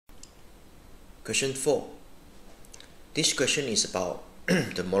Question 4. This question is about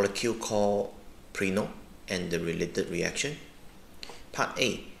the molecule called prenol and the related reaction. Part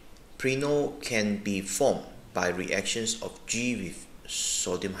A. Prenol can be formed by reactions of G with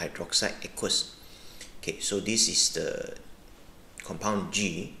sodium hydroxide aqueous. Okay, so this is the compound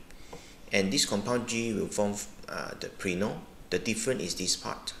G, and this compound G will form the prenol. The difference is this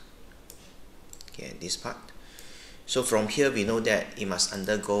part. Okay, this part. So from here we know that it must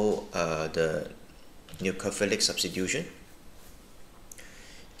undergo the nucleophilic substitution.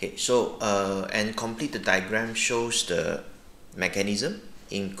 Okay, so and complete the diagram shows the mechanism,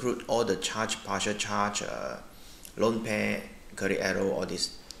 include all the charge, partial charge, lone pair, curly arrow, all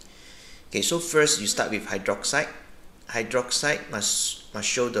this. Okay, so first you start with hydroxide. Hydroxide must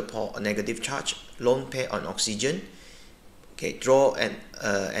show the negative charge, lone pair on oxygen. Okay, draw an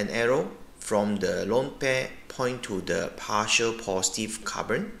arrow from the lone pair, point to the partial positive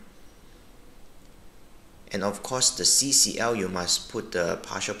carbon. And of course the CCl, you must put the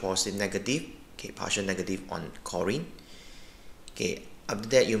partial positive negative, okay, partial negative on chlorine. Okay, after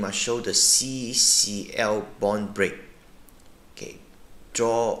that you must show the CCl bond break. Okay,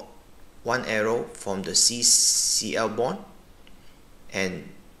 draw one arrow from the CCl bond and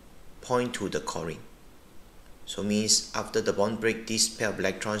point to the chlorine. So means after the bond break, this pair of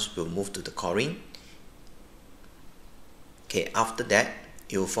electrons will move to the chlorine. Okay, after that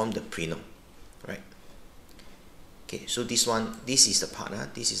it will form the prenol, right? Okay, so this is the part.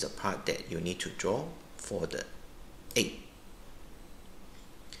 This is the part that you need to draw for the A.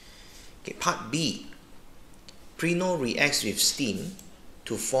 Okay, part B. Prenol reacts with steam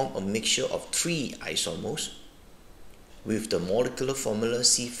to form a mixture of 3 isomers with the molecular formula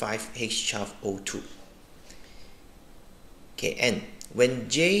C5H12O2. Okay, and when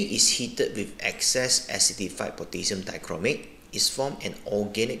J is heated with excess acidified potassium dichromate, is formed an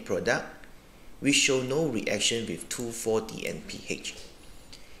organic product which show no reaction with 2,4-D and pH.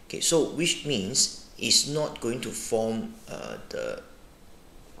 Okay, so which means it's not going to form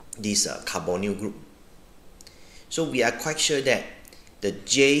this carbonyl group. So we are quite sure that the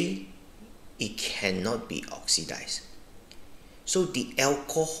J, it cannot be oxidized. So the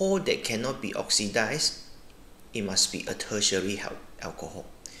alcohol that cannot be oxidized, it must be a tertiary alcohol.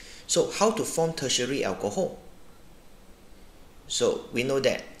 So how to form tertiary alcohol? So we know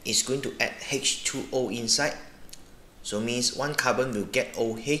that it's going to add H2O inside. So means one carbon will get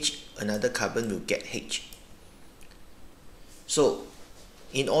OH, another carbon will get H. So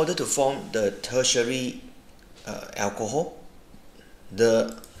in order to form the tertiary alcohol,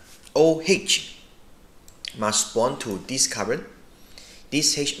 the OH must bond to this carbon,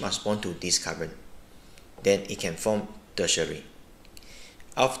 this H must bond to this carbon, then it can form tertiary.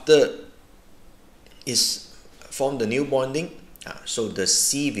 After it's formed the new bonding, so the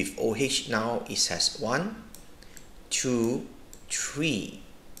C with OH now it has 1, 2, 3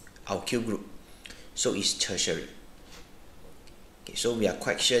 alkyl group, so it's tertiary. Okay, so we are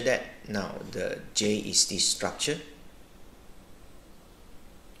quite sure that now the J is this structure.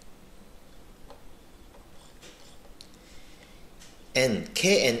 And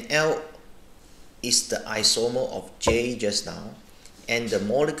K and L is the isomer of J just now, and the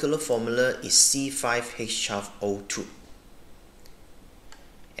molecular formula is C5H12O2.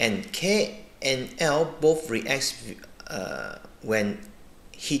 And K and L both react when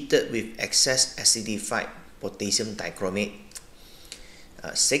heated with excess acidified potassium dichromate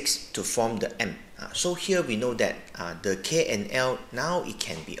 6 to form the M. So here we know that the K and L now it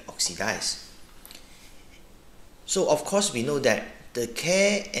can be oxidized. So of course we know that the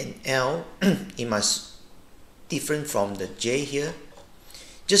K and L it must different from the J here.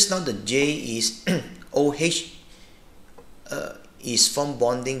 Just now the J is OH is form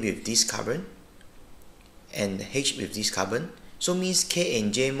bonding with this carbon and H with this carbon. So means K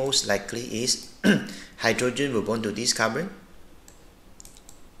and J most likely is hydrogen will bond to this carbon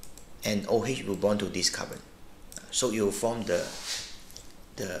and OH will bond to this carbon. So you will form the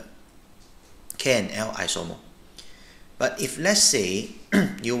K and L isomer. But if let's say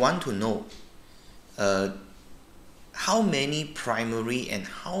you want to know how many primary and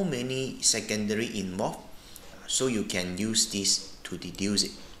how many secondary involved, so you can use this to deduce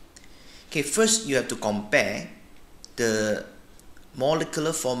it. Okay, first you have to compare the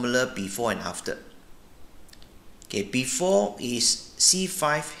molecular formula before and after. Okay, before is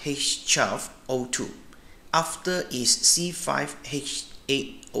C5H12O2, after is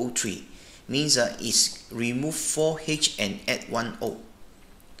C5H8O3, means it's remove 4H and add 1 O.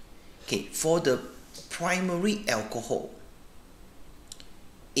 Okay, for the primary alcohol,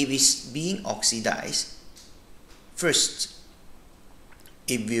 if it's being oxidized, first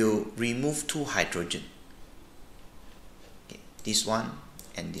it will remove 2 hydrogen. Okay, this one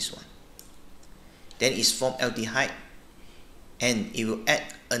and this one. Then it's form aldehyde, and it will add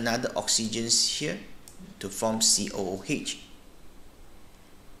another oxygens here to form COOH.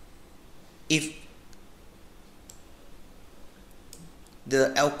 If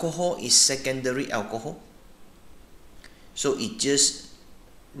the alcohol is secondary alcohol, so it just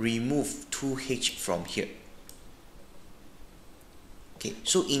remove 2H from here. Okay,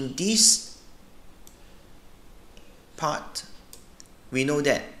 so in this part, we know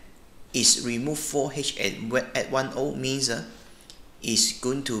that is remove 4H at 1O means is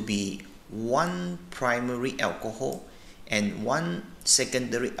going to be 1 primary alcohol and 1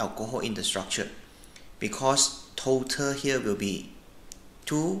 secondary alcohol in the structure, because total here will be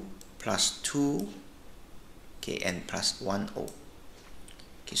 2 plus 2, okay, and plus 1O.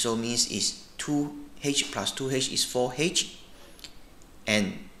 Okay, so means is 2H plus 2H is 4H,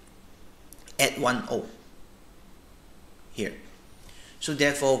 and add 1O here. So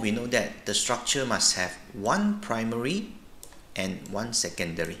therefore we know that the structure must have 1 primary and 1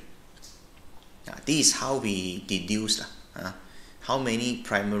 secondary. Now, this is how we deduce how many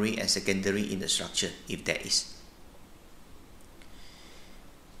primary and secondary in the structure, if there is.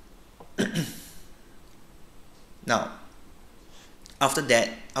 Now, after that,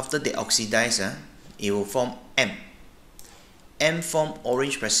 after they oxidize, it will form M. M form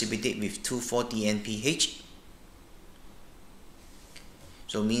orange precipitate with 2,4-DNPH.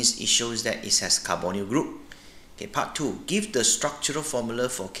 So means it shows that it has carbonyl group. Okay, part 2. Give the structural formula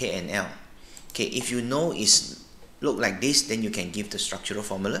for K and L. Okay, if you know it's look like this, then you can give the structural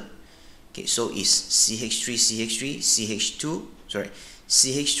formula. Okay, so it's CH3, CH2,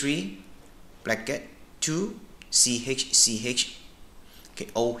 CH3 bracket 2 CH, okay,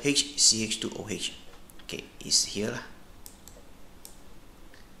 OH, CH2OH. Okay, it's here.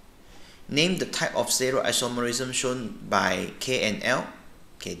 Name the type of stereoisomerism shown by K and L.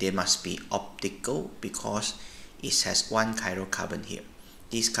 Okay, they must be optical because it has 1 chiral carbon here.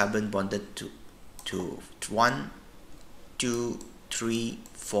 This carbon bonded to 1, 2, 3,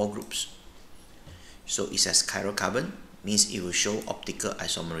 4 groups. So it has chiral carbon, means it will show optical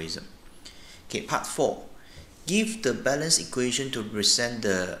isomerism. Okay, part 4. Give the balance equation to represent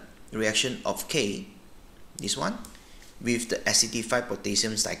the reaction of K, this one, with the acidified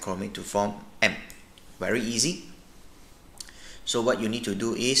potassium dichromate to form M. Very easy. So what you need to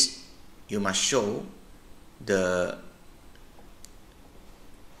do is you must show the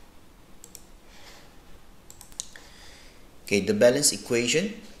balance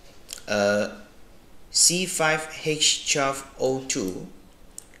equation. C5H12O2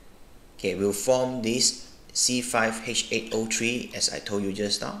 will form this C5H8O3 as I told you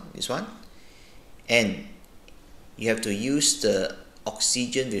just now, this one, and you have to use the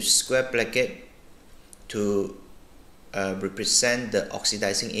oxygen with square bracket to represent the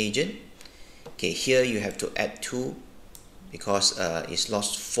oxidizing agent. Okay, here you have to add 2 because it's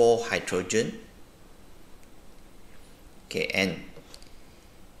lost 4 hydrogen. Okay, and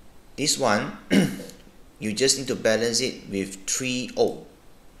this one you just need to balance it with 3O,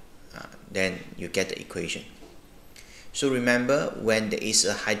 then you get the equation. So remember, when there is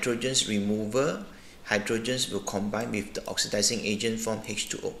a hydrogens removal, hydrogens will combine with the oxidizing agent form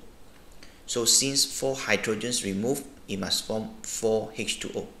H2O. So since 4 hydrogens removed, it must form 4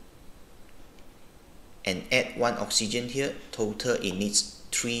 H2O. And add 1 oxygen here, total it needs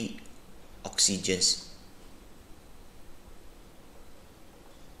 3 oxygens.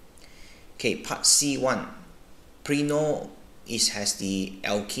 Okay, part C1. Preno has the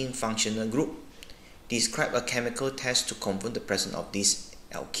alkene functional group. Describe a chemical test to confirm the presence of this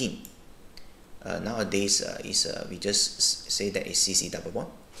alkene. Nowadays, we just say that it's CC double bond.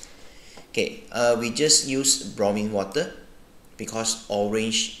 Okay, we just use bromine water because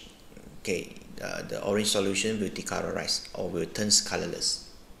orange, the orange solution will decolorize or will turn colorless.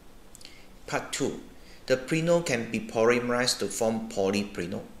 Part 2. The preno can be polymerized to form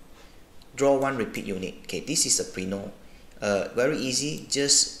polypreno. Draw 1 repeat unit. Okay, this is a preno. Very easy,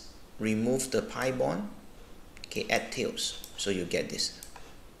 just remove the pi bond, okay, add tails, so you get this.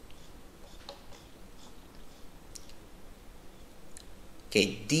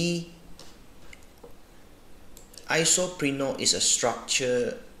 Okay, the isopreno is a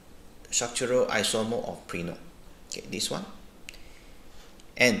structural isomer of preno. Okay, this one.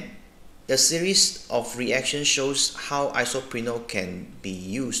 And the series of reactions shows how isopreno can be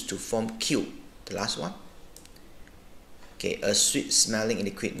used to form Q, the last one. Okay, a sweet smelling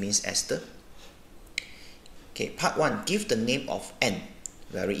liquid means ester. Okay, part 1, give the name of N.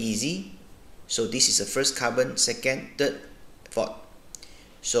 Very easy. So this is the first carbon, second, third, fourth.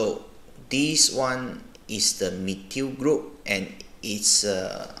 So this one is the methyl group and it's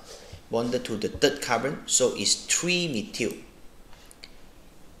bonded to the third carbon, so it's 3 methyl.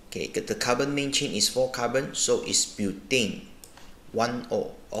 Okay, the carbon main chain is 4 carbon, so it's butane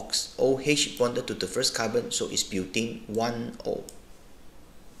 1O. OH bonded to the first carbon, so it's butane 1O.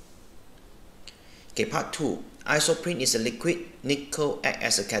 Okay, part 2. Isoprene is a liquid. Nickel acts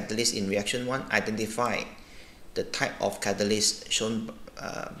as a catalyst in reaction 1. Identify the type of catalyst shown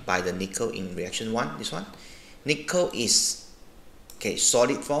by the nickel in reaction 1. This one. Nickel is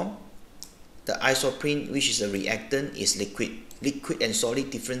solid form. The isoprene, which is a reactant, is liquid. Liquid and solid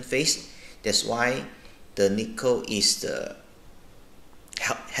different phase. That's why the nickel is the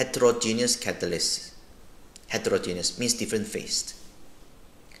heterogeneous catalyst. Heterogeneous means different phase.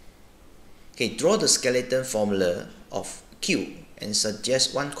 Okay, draw the skeleton formula of Q and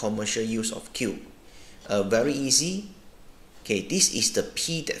suggest one commercial use of Q. Very easy. Okay, this is the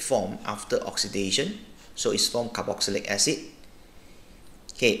P that formed after oxidation, so it's formed carboxylic acid.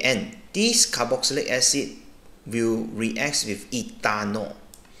 Okay, and this carboxylic acid will react with ethanol.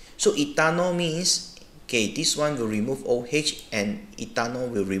 So ethanol means, this one will remove OH and ethanol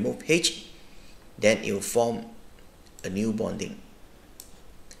will remove H, then it will form a new bonding.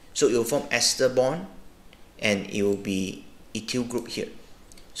 So it will form ester bond and it will be ethyl group here.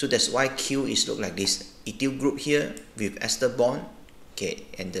 So that's why Q is look like this. Ethyl group here with ester bond,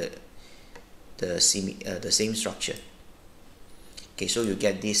 and the same structure. Okay, so you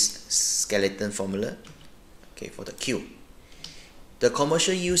get this skeleton formula, for the Q. The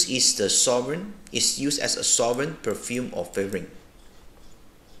commercial use is the solvent. Is used as a solvent, perfume, or flavoring.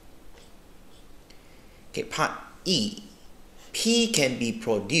 Okay, part E. P can be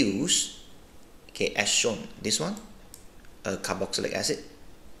produced, as shown. This one, carboxylic acid.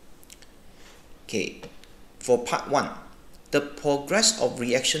 Okay, for part 1, the progress of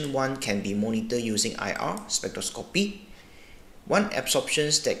reaction 1 can be monitored using IR spectroscopy. One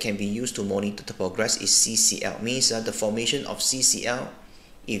absorption that can be used to monitor the progress is CCl. Means the formation of CCl.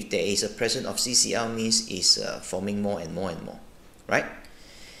 If there is a presence of CCl, means is forming more and more and more, right?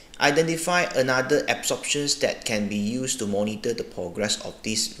 Identify another absorptions that can be used to monitor the progress of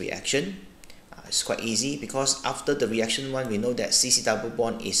this reaction. It's quite easy because after the reaction 1, we know that CC double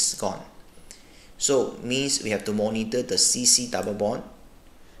bond is gone. So means we have to monitor the CC double bond,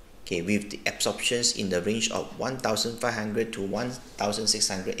 with the absorptions in the range of 1500 to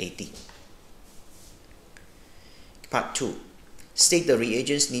 1680. Part 2. State the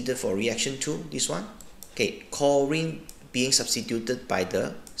reagents needed for reaction 2. This one. Chlorine being substituted by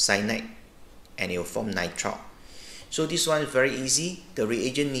the cyanide and it will form nitrile. So this one is very easy. The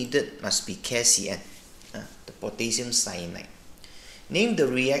reagent needed must be KCN, the potassium cyanide. Name the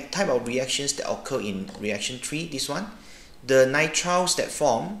type of reactions that occur in reaction 3. This one. The nitriles that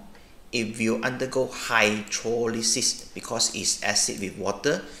form, it will undergo hydrolysis because it's acid with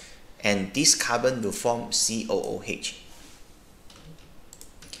water, and this carbon will form COOH.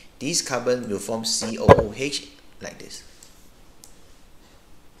 This carbon will form COOH like this.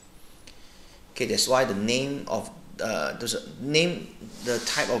 That's why the name of the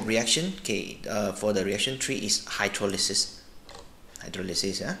type of reaction for the reaction 3 is hydrolysis.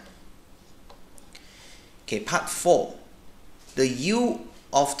 Part 4. The U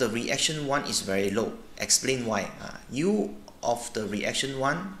of the reaction 1 is very low. Explain why. U of the reaction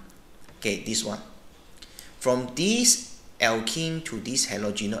 1, this one. From this alkene to this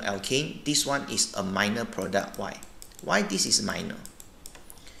halogenal alkane, this one is a minor product. Why this is minor?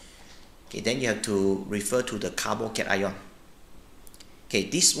 Then you have to refer to the carbocation.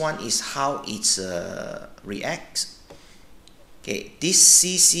 This one is how it reacts. This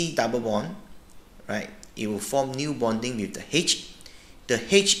CC double bond, right? It will form new bonding with the H. The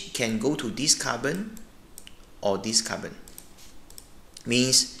H can go to this carbon or this carbon.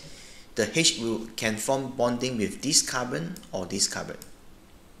 Means the H can form bonding with this carbon or this carbon.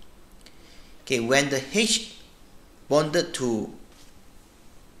 When the H bonded to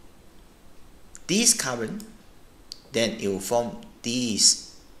this carbon, then it will form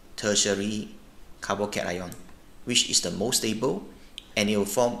this tertiary carbocation, which is the most stable, and it will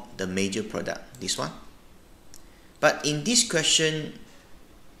form the major product, this one. But in this question,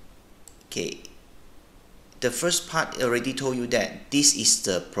 the first part already told you that this is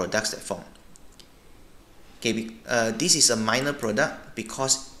the products that form. This is a minor product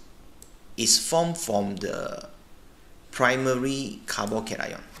because it's formed from the primary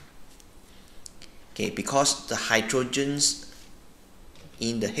carbocation. Because the hydrogens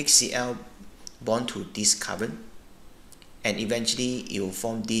in the HCl bond to this carbon, and eventually it will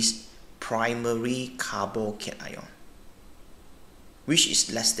form this primary carbocation. which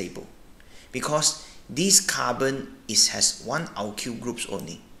is less stable, because this carbon has one alkyl groups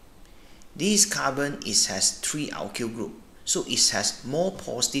only. This carbon has 3 alkyl group, so it has more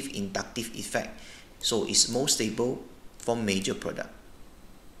positive inductive effect, so it's more stable for major product.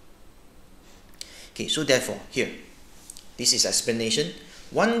 Okay, so therefore here, this is explanation.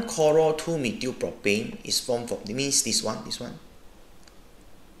 1 chloro 2 methyl propane is formed from, it means this one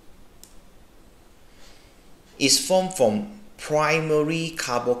is formed from primary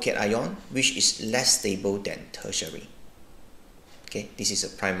carbocation, which is less stable than tertiary. Okay, this is a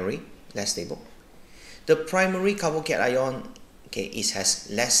primary, less stable. The primary carbocation, okay, it has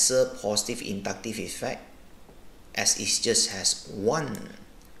lesser positive inductive effect, as it just has one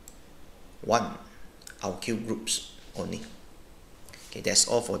alkyl groups only. Okay, that's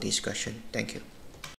all for this question. Thank you.